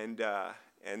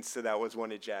 And so that was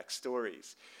one of Jack's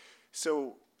stories.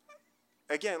 So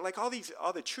again, like all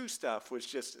the true stuff was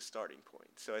just a starting point.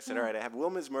 So I said, all right, I have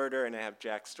Wilma's murder, and I have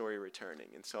Jack's story returning,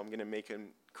 and so I'm going to make a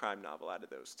crime novel out of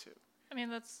those two. I mean,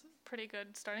 that's pretty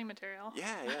good starting material.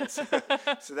 Yeah. So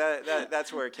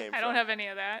that's where it came from. I don't have any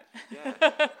of that.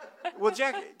 Yeah. Well,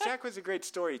 Jack was a great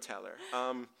storyteller.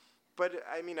 But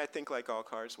I mean, I think like all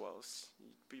Carswells,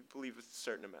 you believe a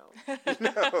certain amount.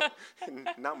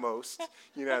 Not most.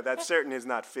 That certain is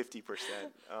not 50%.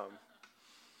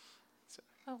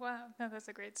 Oh, wow. No, that's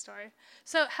a great story.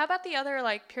 So how about the other,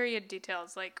 period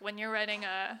details? Like, when you're writing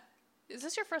is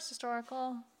this your first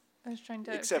historical? I was trying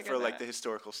to Except for, that. the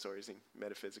historical stories and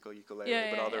metaphysical ukulele,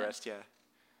 Yeah, but all the rest, yeah.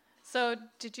 So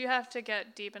did you have to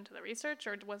get deep into the research,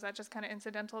 or was that just kind of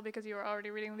incidental because you were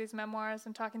already reading these memoirs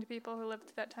and talking to people who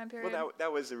lived that time period? Well,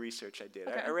 that was the research I did.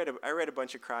 Okay. I read a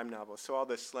bunch of crime novels, so all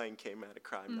the slang came out of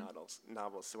crime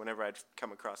novels. So whenever I'd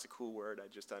come across a cool word,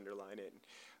 I'd just underline it.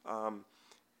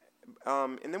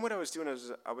 And then what I was doing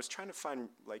is I was trying to find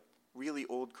really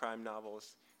old crime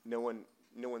novels no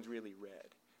one's really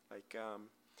read.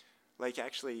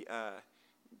 Actually,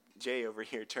 Jay over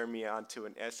here turned me on to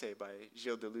an essay by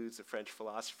Gilles Deleuze, a French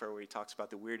philosopher, where he talks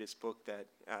about the weirdest book that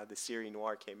the Série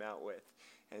Noire came out with.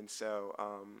 And so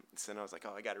then I was like,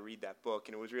 I got to read that book.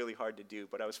 And it was really hard to do,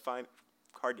 but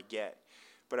hard to get.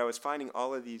 But I was finding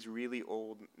all of these really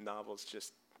old novels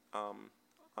just on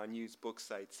used book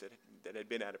sites that had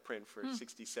been out of print for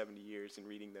 60, 70 years, and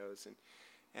reading those.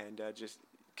 And just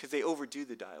because they overdo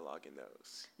the dialogue in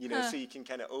those, so you can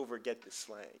kind of overget the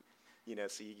slang.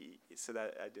 So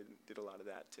that I did a lot of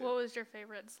that too. What was your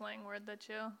favorite slang word that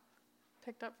you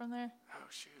picked up from there? Oh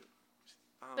shoot!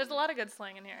 There's a lot of good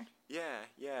slang in here. Yeah.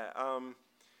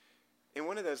 In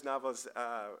one of those novels,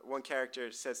 one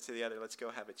character says to the other, "Let's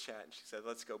go have a chat," and she said,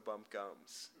 "Let's go bump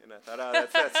gums." And I thought,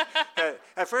 that's.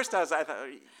 At first, I thought,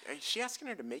 is she asking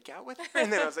her to make out with her?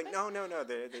 And then I was like, no,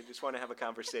 they just want to have a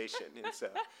conversation. And so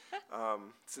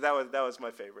that was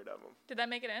my favorite of them. Did that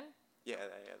make it in? Yeah,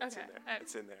 that's okay. in there.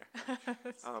 It's in there.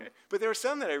 But there were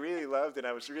some that I really loved, and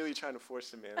I was really trying to force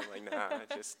them in. I'm like, nah,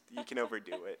 you can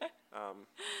overdo it.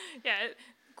 Yeah, it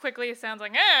quickly sounds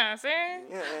like, see?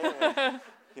 Yeah.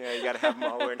 Yeah, you got to have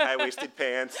them all wearing high-waisted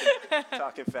pants and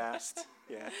talking fast.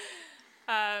 Yeah.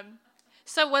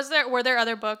 So were there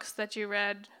other books that you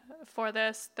read for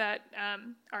this that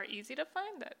are easy to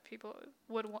find that people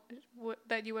would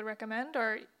that you would recommend,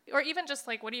 or even just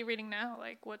what are you reading now?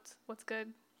 What's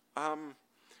good?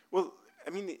 Well, I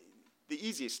mean, the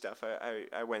easiest stuff.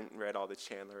 I went and read all the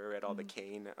Chandler. I read all the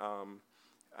Kane.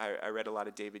 I read a lot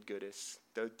of David Goodis,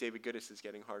 though David Goodis is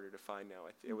getting harder to find now.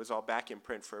 It was all back in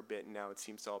print for a bit, and now it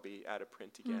seems to all be out of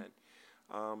print again.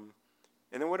 And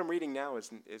then what I'm reading now is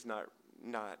not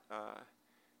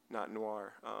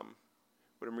noir.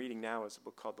 What I'm reading now is a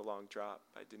book called The Long Drop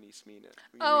by Denise Mina.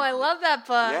 Oh, I love that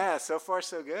book. Yeah, so far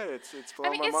so good. It's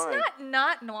blowing my mind. It's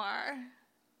not noir.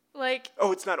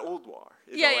 Oh, it's not old noir.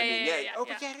 Yeah. Oh,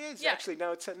 but yeah, it is. Yeah. Actually,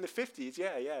 no, it's set in the 50s.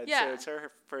 Yeah. It's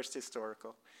her first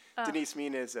historical. Denise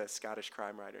Mina is a Scottish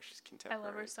crime writer. She's contemporary. I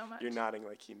love her so much. You're nodding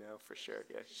like you know for sure.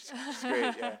 Yeah, she's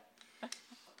great.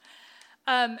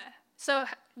 Yeah. So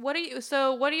what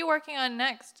are you working on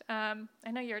next? I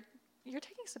know you're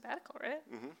taking sabbatical, right?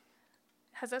 Mm-hmm.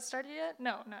 Has that started yet?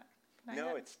 No, not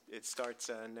No, yet. it starts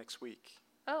next week.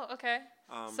 Oh, okay.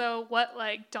 So what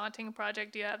daunting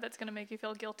project do you have that's going to make you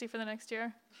feel guilty for the next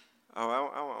year? Oh,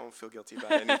 I won't feel guilty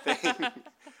about anything.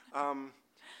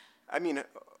 I mean,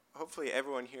 hopefully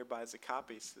everyone here buys a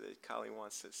copy so that Colleen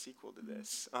wants a sequel to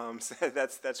this. So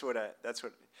that's the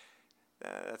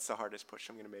hardest push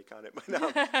I'm going to make on it. But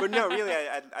no, really,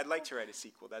 I'd like to write a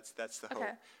sequel. That's the hope.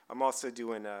 Okay. I'm also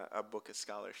doing a book of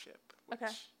scholarship, which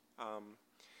Okay.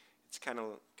 it's kind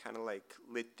of like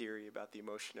lit theory about the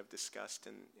emotion of disgust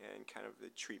and kind of the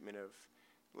treatment of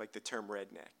the term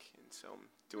redneck. And so I'm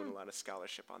doing a lot of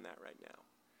scholarship on that right now.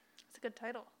 It's a good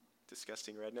title.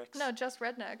 Disgusting rednecks? No, just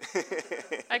rednecks.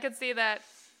 I could see that.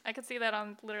 I could see that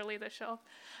on literally the shelf.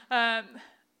 How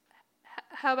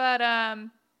about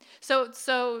so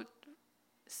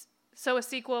a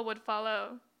sequel would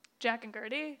follow Jack and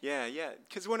Gertie? Yeah.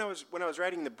 Because when I was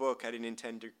writing the book, I didn't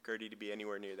intend Gertie to be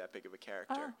anywhere near that big of a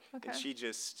character. Oh, okay. And she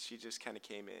just kind of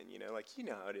came in, like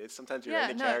how it is. Sometimes you're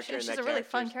writing a character and she's that a really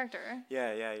fun character.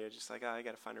 Yeah. You're just like, I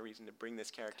got to find a reason to bring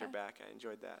this character back. I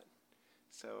enjoyed that.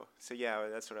 So yeah,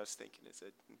 that's what I was thinking. Is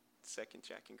a second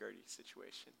Jack and Gertie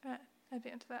situation. I'd be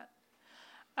into that.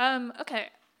 Okay.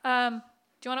 Do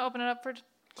you want to open it up for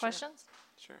questions?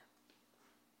 Sure.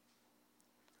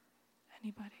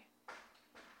 Anybody?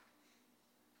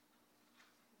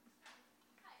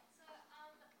 Hi. So,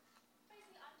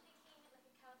 basically, I'm taking like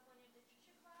a California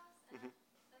literature class, and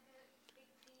like a big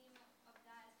theme of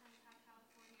that is kind of how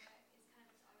California is kind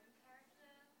of its own character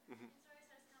in stories. So I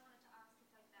just kind of wanted to ask if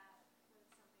like that was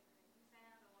something that you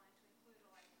found or wanted to include,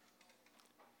 or like.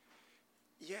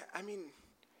 Yeah, I mean,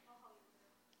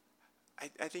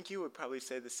 I think you would probably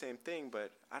say the same thing,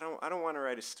 but I don't want to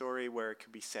write a story where it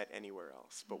could be set anywhere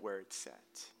else, but where it's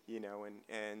set,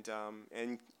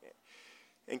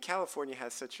 and California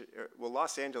has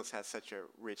Los Angeles has such a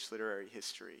rich literary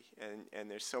history, and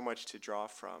there's so much to draw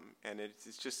from, and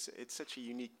it's such a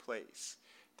unique place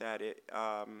that it.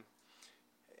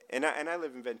 And I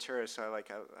live in Ventura, so I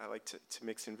like to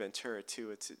mix in Ventura too.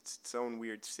 It's its own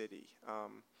weird city.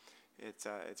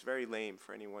 It's very lame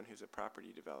for anyone who's a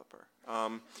property developer.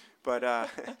 But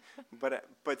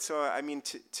so I mean,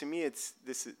 to me,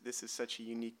 this is such a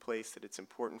unique place that it's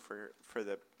important for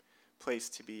the place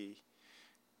to be,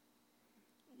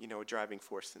 a driving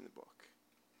force in the book.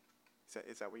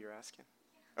 Is that what you're asking?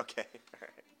 Yeah. Okay. All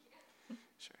right.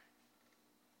 Sure.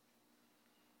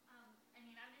 I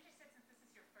mean, I'm interested, since this is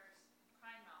your first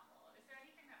crime novel, is there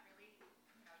anything that really, you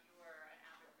were an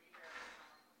avid reader of the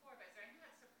genre before, but is there anything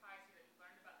that surprised you that you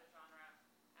learned about the genre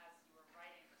as you were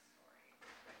writing the story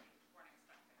that you weren't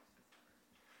expecting to discover?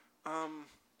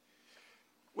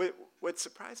 What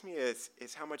surprised me is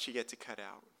how much you get to cut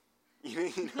out.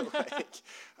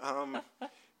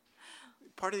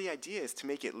 Part of the idea is to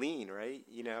make it lean, right?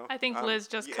 I think Liz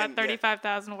just cut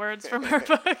 35,000 words from her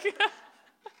book.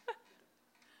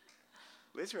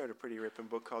 Liz wrote a pretty ripping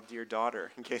book called Dear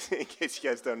Daughter, in case you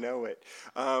guys don't know it,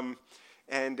 and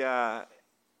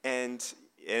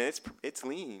it's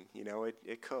lean,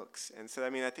 it cooks, and so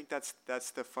I mean I think that's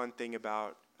the fun thing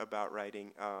about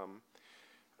writing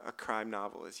a crime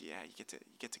novel is you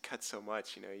get to cut so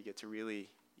much, you get to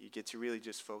really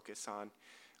just focus on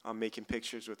making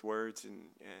pictures with words and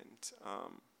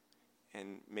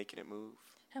making it move.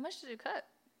 How much did you cut?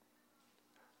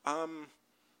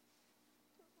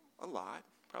 A lot,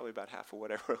 probably about half of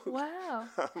what I wrote. Wow.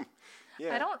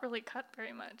 Yeah. I don't really cut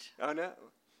very much. Oh no,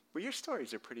 well your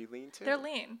stories are pretty lean too. They're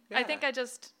lean. Yeah. I think I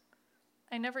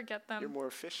never get them. You're more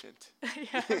efficient.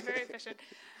 Yeah, I'm very efficient.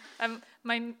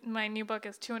 My new book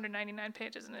is 299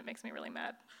 pages, and it makes me really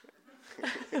mad.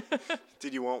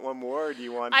 Did you want one more, or do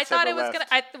you want? I thought it several was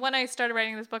left? when I started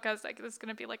writing this book, I was like, this is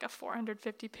gonna be like a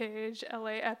 450-page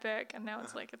LA epic, and now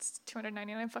it's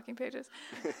 299 fucking pages.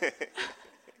 It's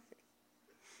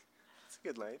a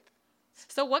good length.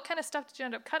 So what kind of stuff did you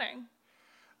end up cutting?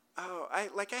 Oh, I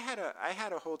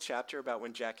had a whole chapter about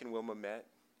when Jack and Wilma met,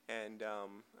 and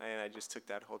I just took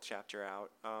that whole chapter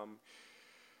out.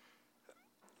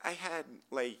 I had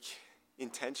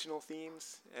intentional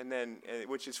themes, and then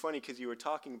which is funny because you were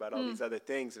talking about all these other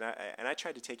things, and I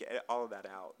tried to take all of that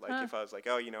out. If I was like,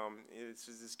 this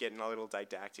is getting a little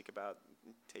didactic about,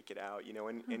 take it out.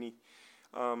 And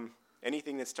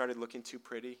anything that started looking too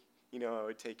pretty, I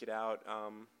would take it out.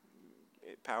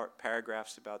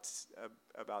 Paragraphs about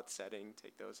setting,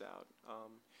 take those out.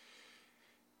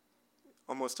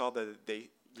 Almost all You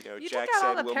Jack took out said,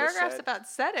 all the Wilma paragraphs said. about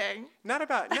setting. Not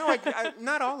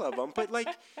all of them, but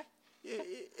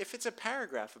if it's a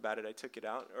paragraph about it, I took it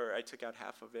out, or I took out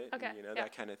half of it, Okay, and, yeah.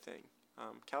 that kind of thing.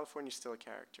 California's still a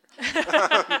character.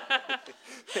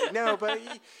 No, but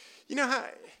how.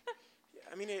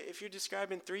 I mean, if you're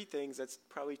describing 3 things, that's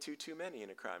probably too many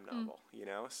in a crime novel.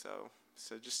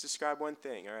 So just describe one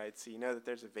thing. All right, so you know that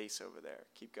there's a vase over there.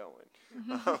 Keep going.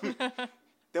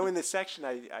 Though in the section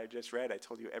I just read, I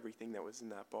told you everything that was in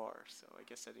that bar, so I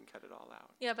guess I didn't cut it all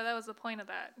out. Yeah, but that was the point of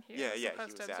that. He was He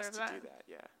supposed was to asked observe to do that,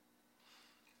 yeah.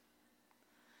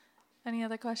 Any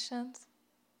other questions?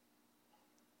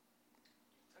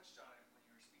 Touched on it when you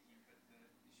were speaking, but the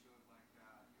issue of you're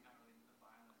not really into the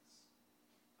violence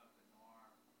of the noir.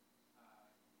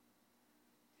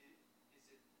 Is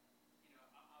it,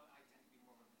 I tend to be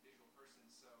more of a visual person,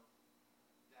 so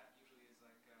that usually is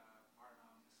part of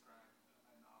how I describe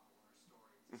a novel or a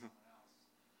story to someone else.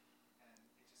 And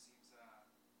it just seems,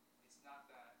 it's not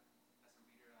that as a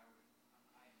reader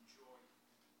I enjoy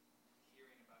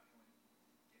hearing about anyone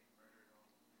getting murdered or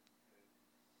the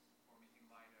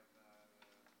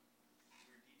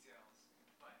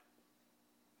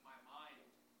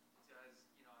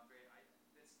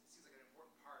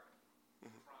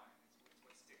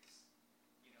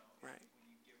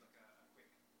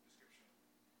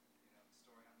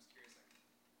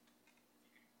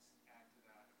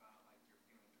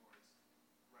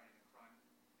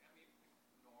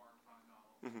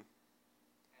Mhm.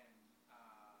 and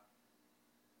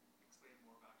explain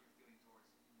more about your feeling towards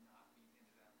not being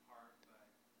into that part. But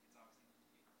it's obviously,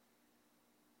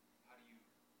 how do you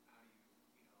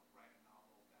write a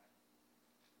novel that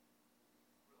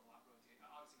a lot rotates.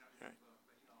 Obviously not your Right. book,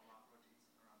 but a lot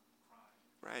rotates around crime.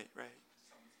 Right, right.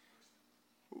 Someone's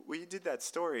person. We did that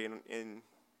story in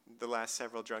the last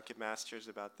several Drunken Masters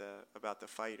about the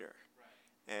fighter, Right.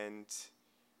 and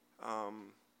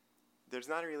there's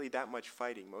not really that much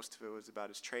fighting. Most of it was about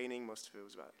his training. Most of it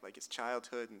was about like his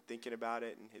childhood and thinking about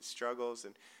it and his struggles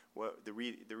and what the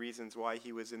reasons why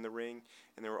he was in the ring.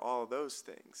 And there were all of those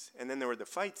things. And then there were the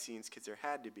fight scenes because there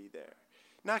had to be there,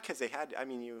 not because they had to. I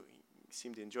mean, you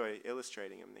seem to enjoy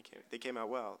illustrating them. They came out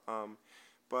well.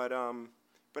 But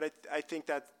I think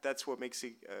that's what makes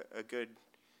a good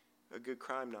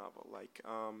crime novel. Like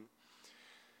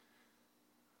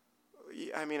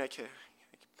I mean, I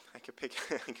could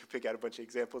pick out a bunch of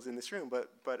examples in this room, but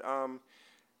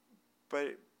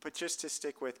just to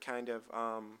stick with kind of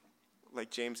like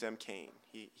James M. Cain,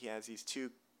 he has these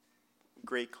two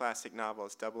great classic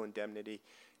novels, Double Indemnity,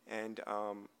 and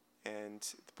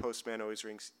The Postman Always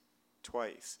Rings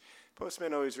Twice.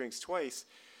 Postman Always Rings Twice.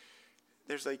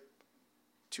 There's like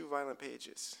 2 violent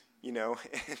pages,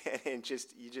 and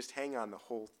you just hang on the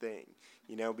whole thing,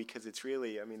 because it's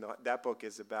really, I mean, that book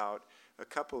is about a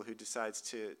couple who decides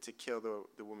to kill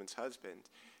the woman's husband,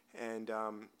 and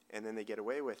then they get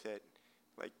away with it,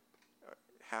 like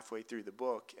halfway through the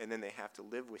book, and then they have to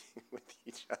live with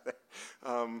each other,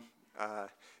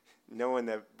 knowing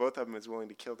that both of them is willing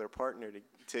to kill their partner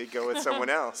to go with someone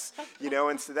else,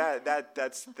 and so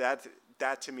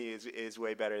that to me is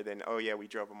way better than, oh yeah, we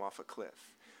drove them off a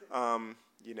cliff.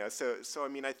 So I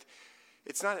mean,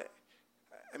 it's not.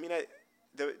 I mean,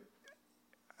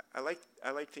 I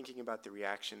like thinking about the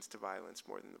reactions to violence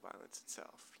more than the violence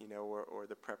itself, or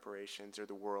the preparations or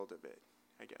the world of it,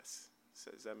 I guess.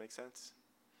 So does that make sense?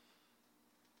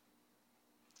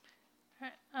 All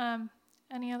right.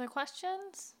 Any other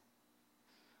questions?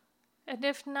 And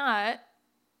if not,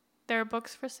 there are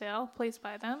books for sale. Please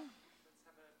buy them. Let's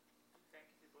have a thank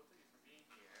you to both of you for being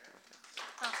here.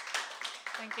 Oh,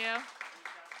 thank you. We've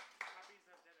got copies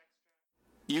of Dead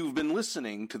Extract. You've been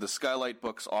listening to the Skylight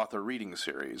Books author reading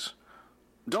series.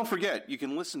 Don't forget, you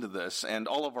can listen to this and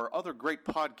all of our other great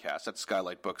podcasts at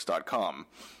skylightbooks.com.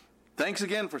 Thanks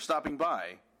again for stopping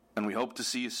by, and we hope to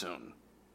see you soon.